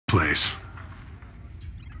place.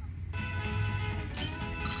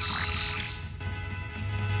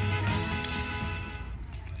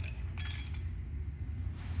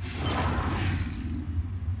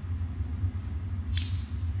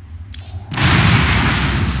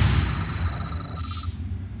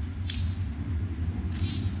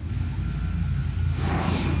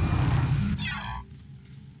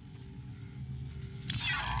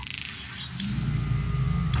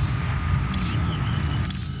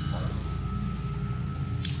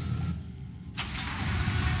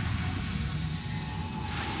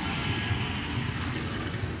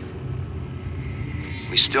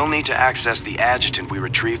 We still need to access the adjutant we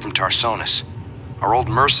retrieved from Tarsonis. Our old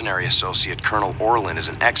mercenary associate, Colonel Orlin, is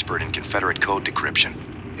an expert in Confederate code decryption.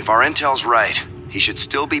 If our intel's right, he should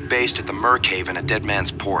still be based at the Merkhaven at Dead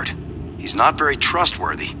Man's Port. He's not very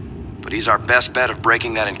trustworthy, but he's our best bet of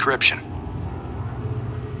breaking that encryption.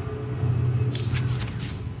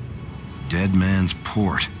 Dead Man's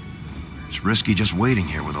Port. It's risky just waiting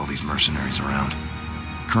here with all these mercenaries around.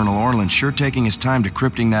 Colonel Orlin's sure taking his time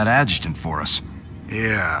decrypting that adjutant for us.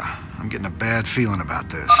 Yeah, I'm getting a bad feeling about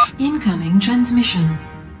this. Incoming transmission.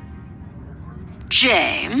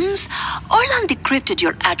 James, Orlan decrypted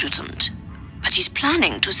your adjutant, but he's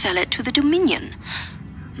planning to sell it to the Dominion.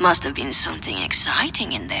 Must have been something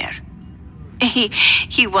exciting in there.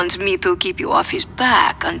 He wants me to keep you off his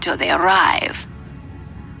back until they arrive.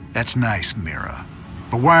 That's nice, Mira.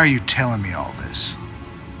 But why are you telling me all this?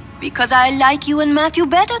 Because I like you and Matthew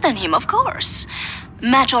better than him, of course.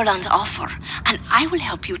 Match Orlan's offer, and I will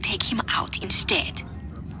help you take him out instead.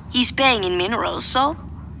 He's paying in minerals, so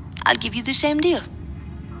I'll give you the same deal.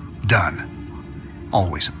 Done.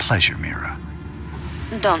 Always a pleasure, Mira.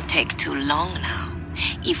 Don't take too long now.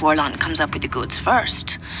 If Orlan comes up with the goods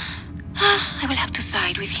first, I will have to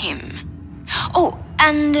side with him. Oh,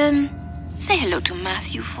 and say hello to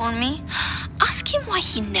Matthew for me. Ask him why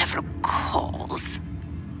he never calls.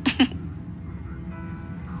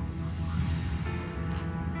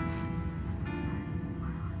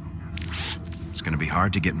 It's gonna be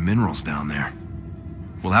hard to get minerals down there.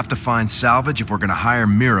 We'll have to find salvage if we're gonna hire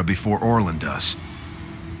Mira before Orlan does.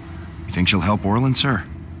 You think she'll help Orlan, sir?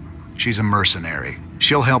 She's a mercenary.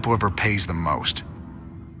 She'll help whoever pays the most.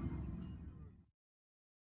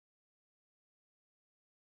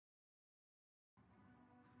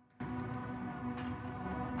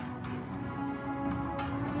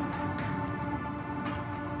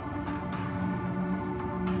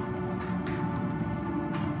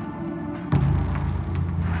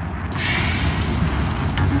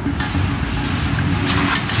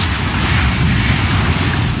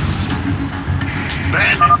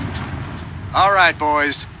 All right,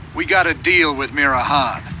 boys. We got a deal with Mira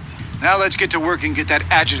Han. Now let's get to work and get that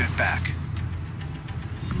adjutant back.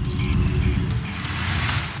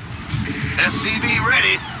 SCV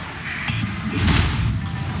ready.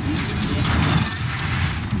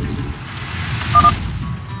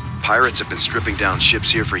 Pirates have been stripping down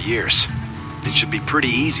ships here for years. It should be pretty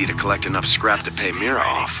easy to collect enough scrap to pay Mira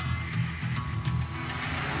off.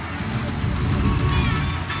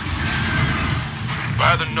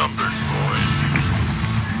 By the numbers, boys.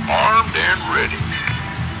 Armed and ready.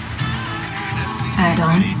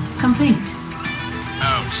 Add-on complete.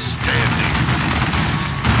 Outstanding.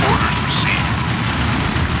 Orders received.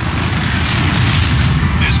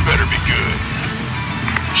 This better be good.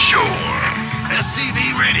 Sure.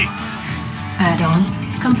 SCV ready. Add-on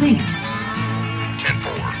complete. 10-4.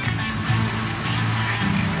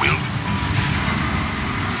 Will.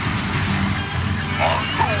 On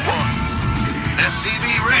crew 1.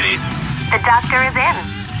 SCV ready. The doctor is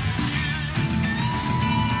in.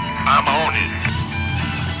 I'm on it.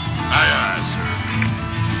 Aye, aye, sir.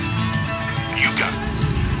 You got it.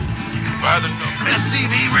 By the number.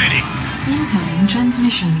 SCV ready. Incoming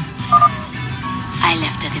transmission. I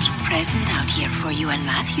left a little present out here for you and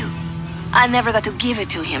Matthew. I never got to give it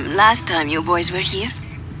to him last time you boys were here.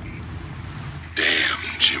 Damn,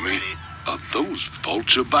 Jimmy. Are those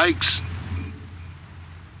vulture bikes?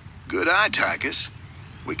 Good eye, Tychus.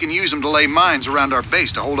 We can use them to lay mines around our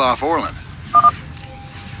base to hold off Orlan.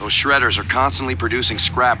 Those shredders are constantly producing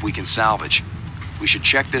scrap we can salvage. We should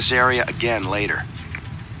check this area again later.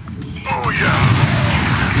 Oh, yeah.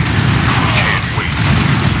 Can't wait.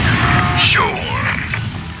 Sure.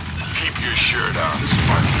 Keep your shirt on,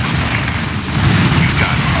 Sparky. You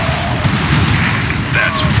got it.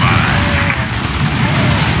 That's fine.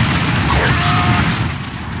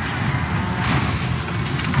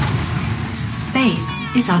 Base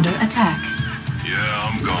is under attack. Yeah,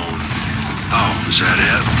 I'm going. Oh, is that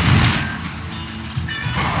it?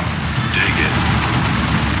 Dig it.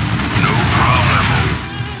 No problem.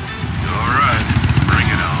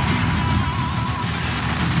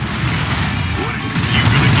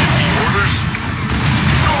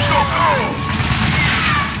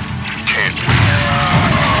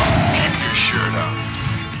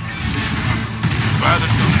 By the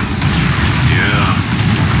number. Yeah.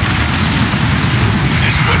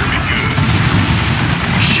 This better be good.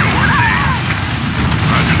 Sure thing.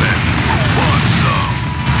 Roger that. What's up?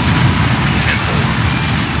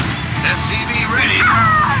 10-4. SCV ready.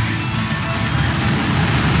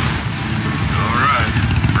 All right.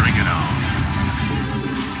 Bring it on.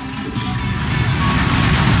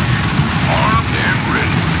 Armed and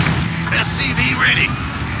ready. SCV ready.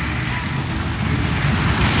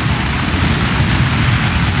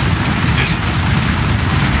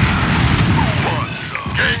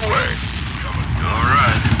 Gangway. All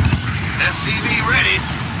right. SCV ready.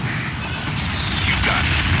 You got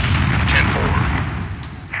it.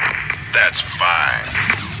 10-4. That's fine.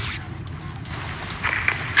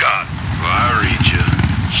 Got it. Well, I read you,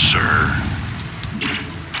 sir.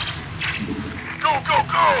 Go, go,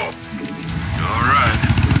 go! All right.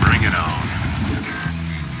 Bring it on.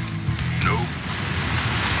 Nope.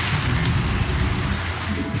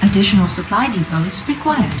 Additional supply depots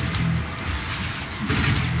required.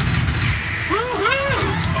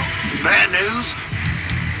 Bad news?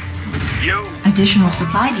 Yo. Additional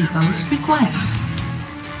supply depots required.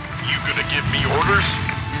 You gonna give me orders?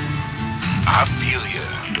 I feel ya.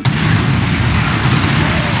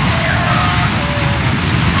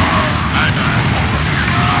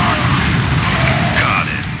 Got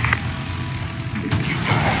it. You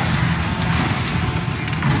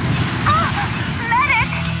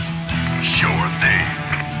Medic! sure thing.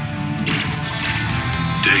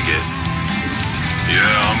 Dig it.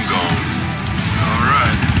 Yeah, I'm gone. All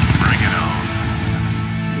right, bring it on.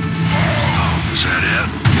 Oh, is that it?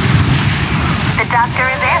 The doctor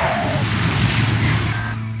is in.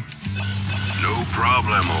 No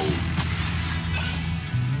problemo.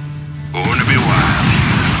 Born to be wild.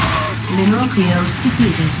 Mineral field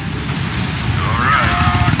depleted. All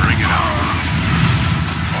right, bring it on.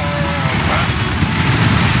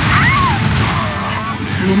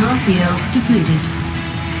 Mineral field depleted.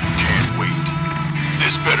 Can't wait.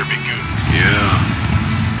 This better be good. Yeah.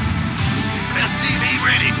 SCV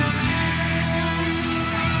ready.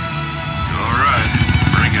 All right,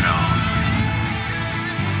 bring it on.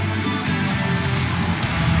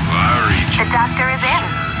 Well, I reach. The doctor is in.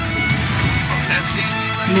 SCV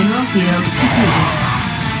ready. Mineral field depleted.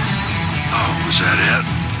 Oh, was that it?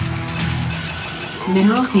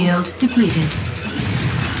 Mineral field depleted.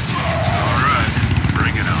 All right,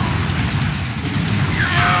 bring it on.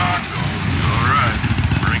 All right,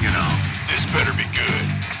 bring it on. This better be good.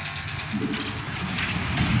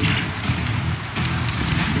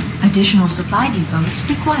 Additional supply depots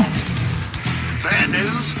required. Bad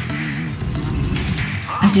news?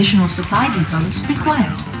 Additional supply depots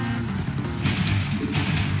required.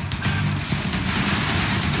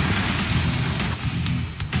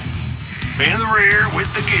 In the rear with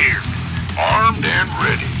the gear. Armed and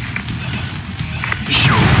ready.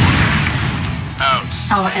 Sure. Out.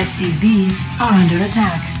 Our SCVs are under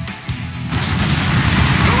attack.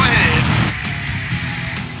 Go ahead.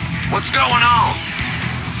 What's going on?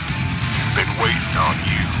 Been waiting on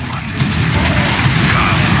you. Go.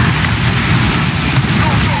 Go,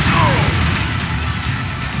 go, go.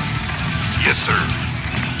 Yes, sir.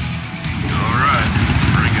 All right.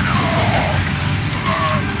 Bring it on.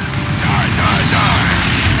 Die, die, die.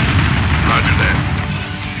 Roger that.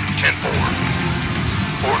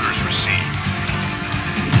 10-4. Orders received.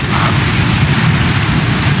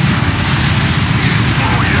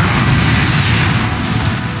 Oh, yeah.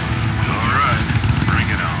 All right. Bring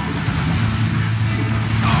it on.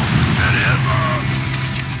 Oh, is that it?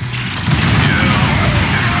 Yeah.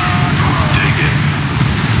 Dig it.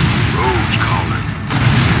 Road's calling.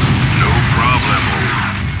 No problem.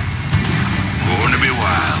 Born to be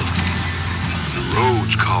wild. The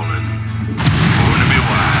road's calling. Born to be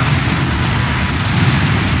wild.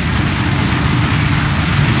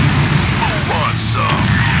 Who wants some?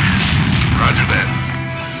 Roger that.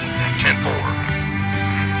 10-4.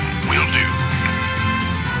 Will do.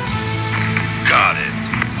 Got it.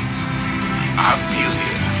 I feel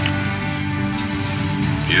you.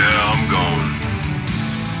 Yeah, I'm going.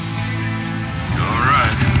 All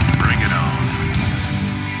right, bring it on.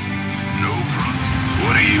 No problem.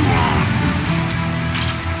 What do you want?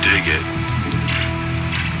 Dig it.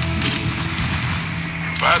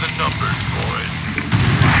 By the numbers, boys.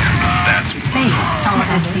 That's Base, our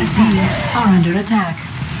SCVs are under attack.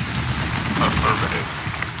 affirmative.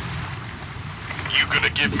 You gonna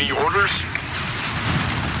give me orders?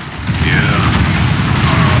 Yeah.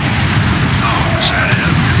 Oh, is that it?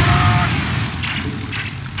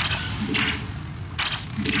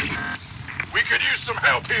 We could use some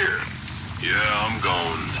help here. Yeah, I'm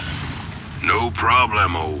gone. No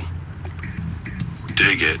problemo.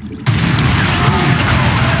 Dig it.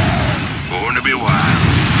 Born to be wild.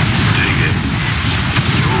 Dig it.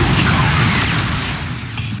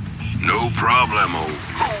 No problemo.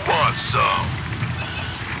 Who wants some?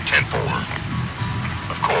 10-4.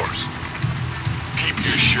 Of course. Keep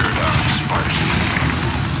your shirt on, Sparky.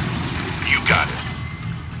 You got it.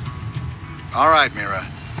 All right, Mira.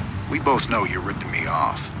 We both know you're ripping me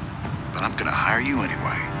off, but I'm gonna hire you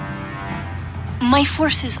anyway. My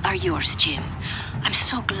forces are yours, Jim. I'm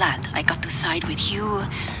so glad I got to side with you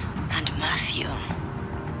and Matthew.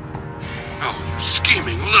 Oh, you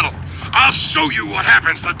scheming little... I'll show you what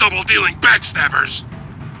happens to double-dealing backstabbers!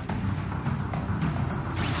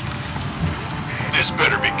 This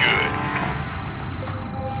better be good.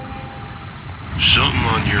 Something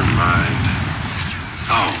on your mind?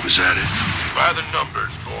 Oh, is that it? By the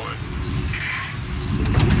numbers, boy.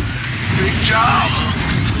 Big job!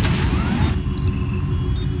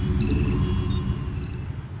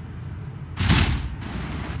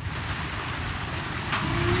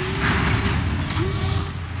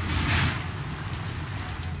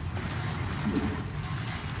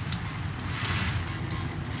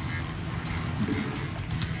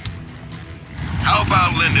 How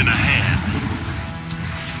about lending a hand?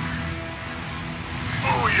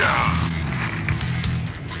 Oh, yeah.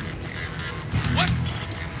 What?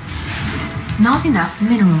 Not enough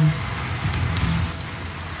minerals.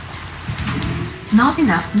 Not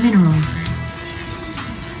enough minerals.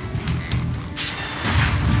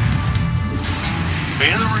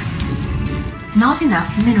 Hillary? Not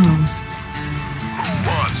enough minerals. Who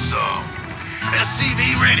wants some?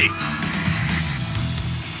 SCV ready.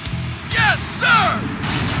 Yes, sir!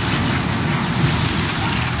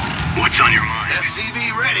 What's on your mind?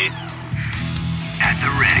 SCV ready. At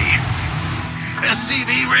the ready.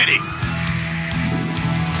 SCV ready.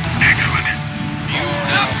 Excellent.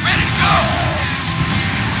 Fueled up, ready to go!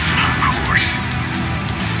 Of course.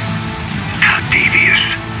 How devious.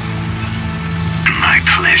 My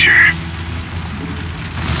pleasure.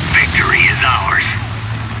 Victory is ours.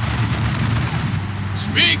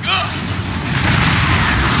 Speak up!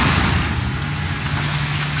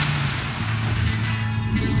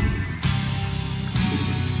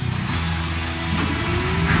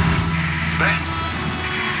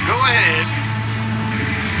 Go ahead.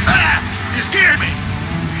 Ah! You scared me!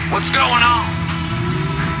 What's going on?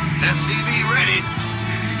 SCV ready.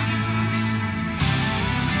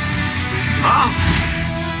 Huh?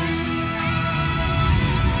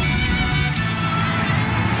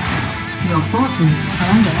 Your forces are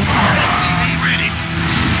under attack. SCV ready.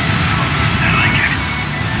 I like it.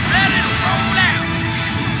 Ready to roll out.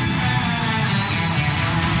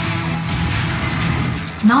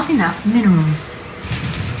 Not enough minerals.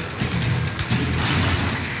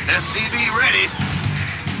 SCV ready.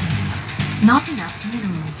 Not enough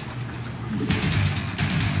minerals.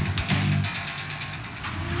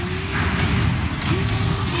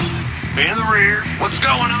 In the rear. What's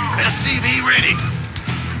going on? SCV ready.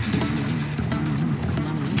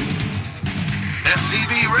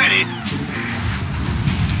 SCV ready.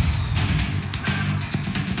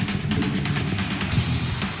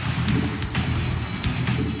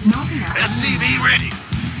 Not enough. SCV ready.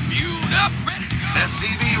 Fueled up, ready to go.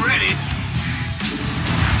 SCV ready.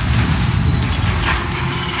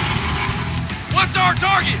 What's our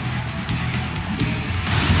target?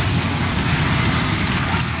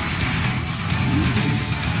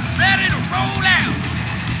 Ready to roll out.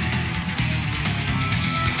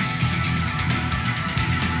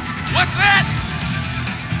 What's that?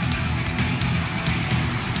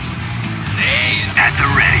 At the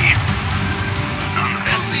ready.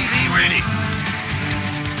 SCV ready.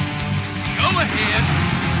 Go ahead.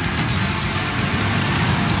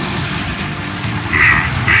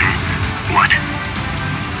 What?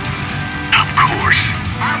 Of course.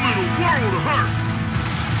 I'm in a world of hurt.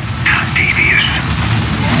 How devious.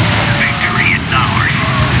 Victory is ours.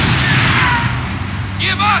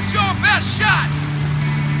 Give us your best shot.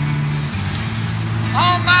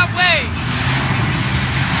 On my way.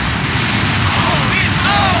 Oh, it's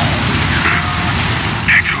on.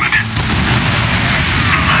 Excellent.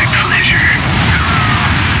 My pleasure.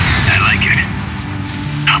 I like it.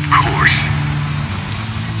 Of course.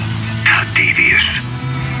 How devious.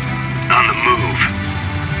 On the move.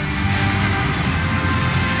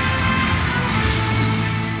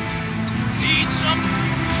 Need some?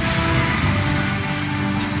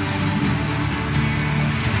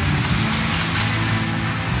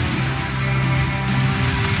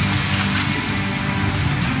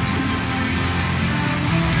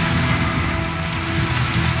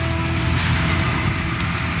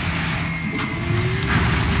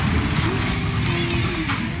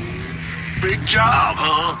 Big job,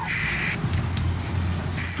 huh?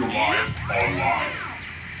 Goliath online.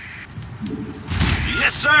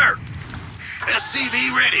 Yes, sir.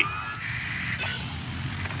 SCV ready.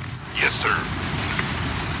 Yes, sir.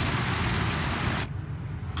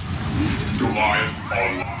 Goliath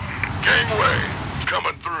online. Gangway,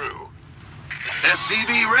 coming through.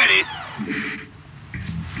 SCV ready.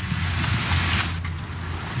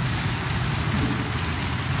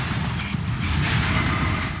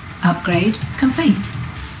 Upgrade complete.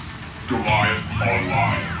 Goliath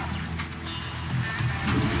online.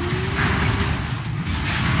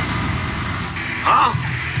 Huh?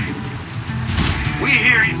 We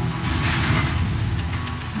hear you.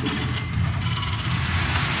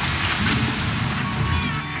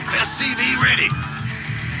 SCV ready.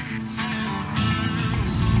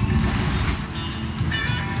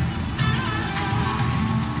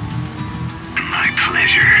 My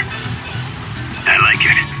pleasure. I like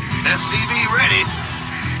it. SCV ready.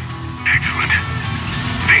 Excellent.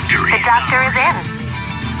 Victory. The doctor is in.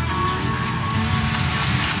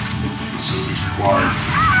 Assistance required.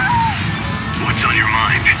 What's on your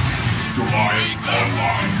mind? Goliath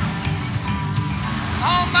online.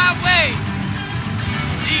 On my way!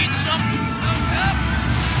 Need something loaded up?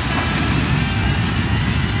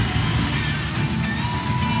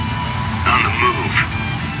 On the move.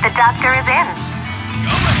 The doctor is in.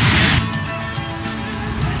 Go ahead.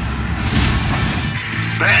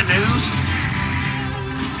 Bad news?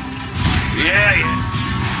 Yeah.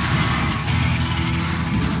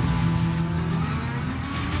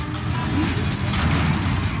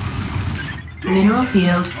 Mineral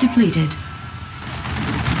field depleted.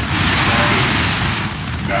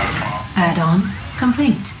 Datacom. Add-on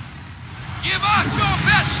complete. Give us your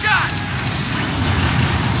best shot!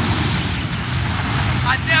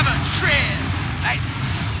 I never tread lightly.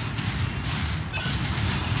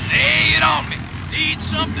 Lay it on me. Need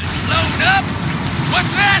something blown up?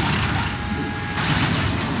 What's that?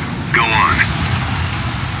 Go on.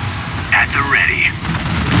 At the ready.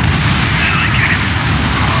 I like it.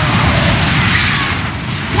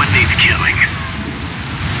 What needs killing?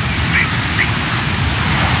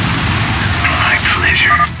 My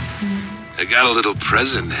pleasure. I got a little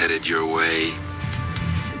present headed your way.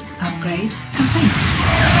 Upgrade complete.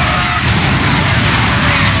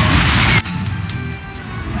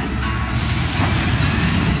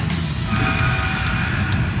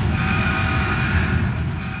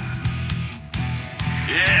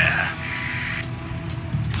 Yeah.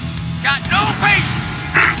 Got no patience!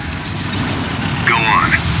 Go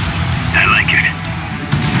on. I like it.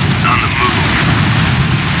 On the move.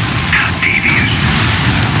 Not devious.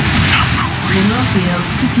 Mineral field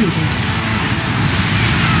depleted.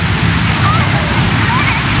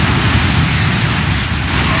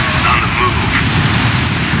 On the move.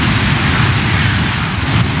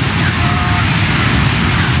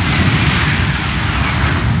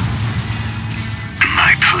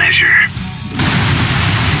 My pleasure.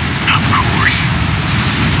 Of course.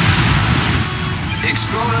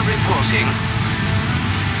 Explorer reporting.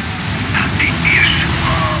 Not devious.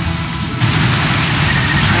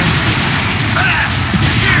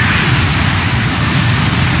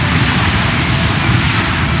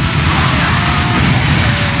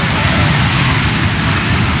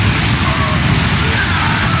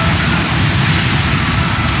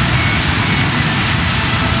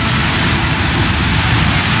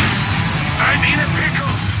 I need a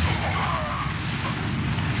pickle.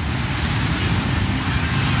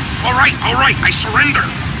 All right, I surrender.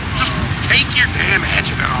 Just take your damn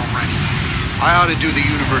adjutant already. I ought to do the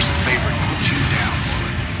universe a favor and put you down,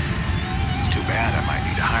 Bullet. It's too bad I might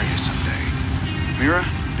need to hire you someday. Mira,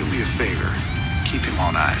 do me a favor. Keep him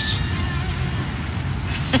on ice.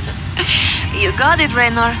 You got it,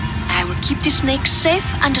 Raynor. I will keep the snake safe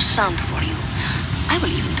and sound for you. I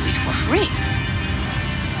will even do it for free.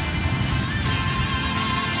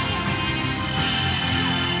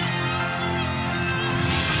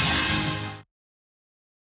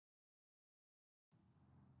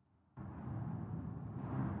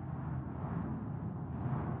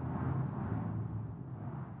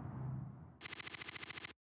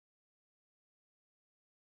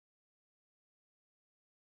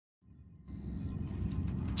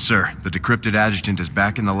 Sir, the decrypted adjutant is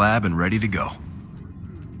back in the lab and ready to go.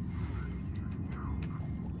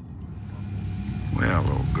 Well,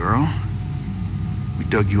 old girl, we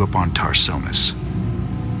dug you up on Tarsonis.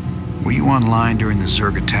 Were you online during the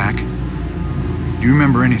Zerg attack? Do you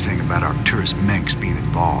remember anything about Arcturus Menks being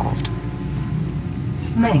involved?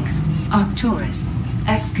 Menks, Arcturus,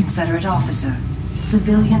 ex-Confederate officer,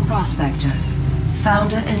 civilian prospector,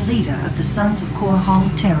 founder and leader of the Sons of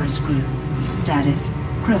Korhal terrorist group. Status: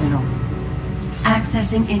 criminal.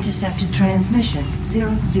 Accessing intercepted transmission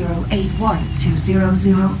 0081 to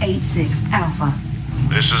 0086 Alpha.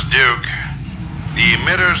 This is Duke. The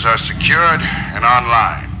emitters are secured and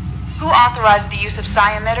online. Who authorized the use of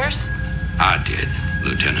psi emitters? I did,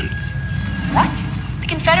 Lieutenant. What? The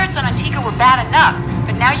Confederates on Antigua were bad enough,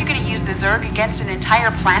 but now you're gonna use the Zerg against an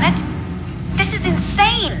entire planet? This is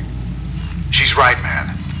insane! She's right, man.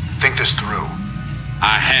 Think this through.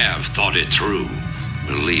 I have thought it through.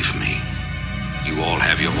 Believe me. You all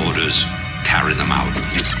have your orders. Carry them out.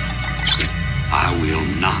 I will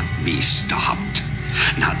not be stopped.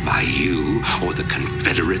 Not by you, or the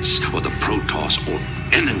Confederates, or the Protoss, or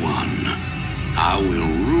anyone. I will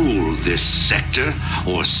rule this sector,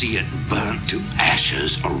 or see it burnt to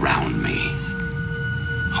ashes around me.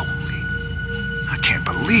 Holy... I can't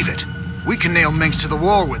believe it. We can nail Minx to the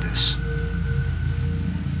wall with this.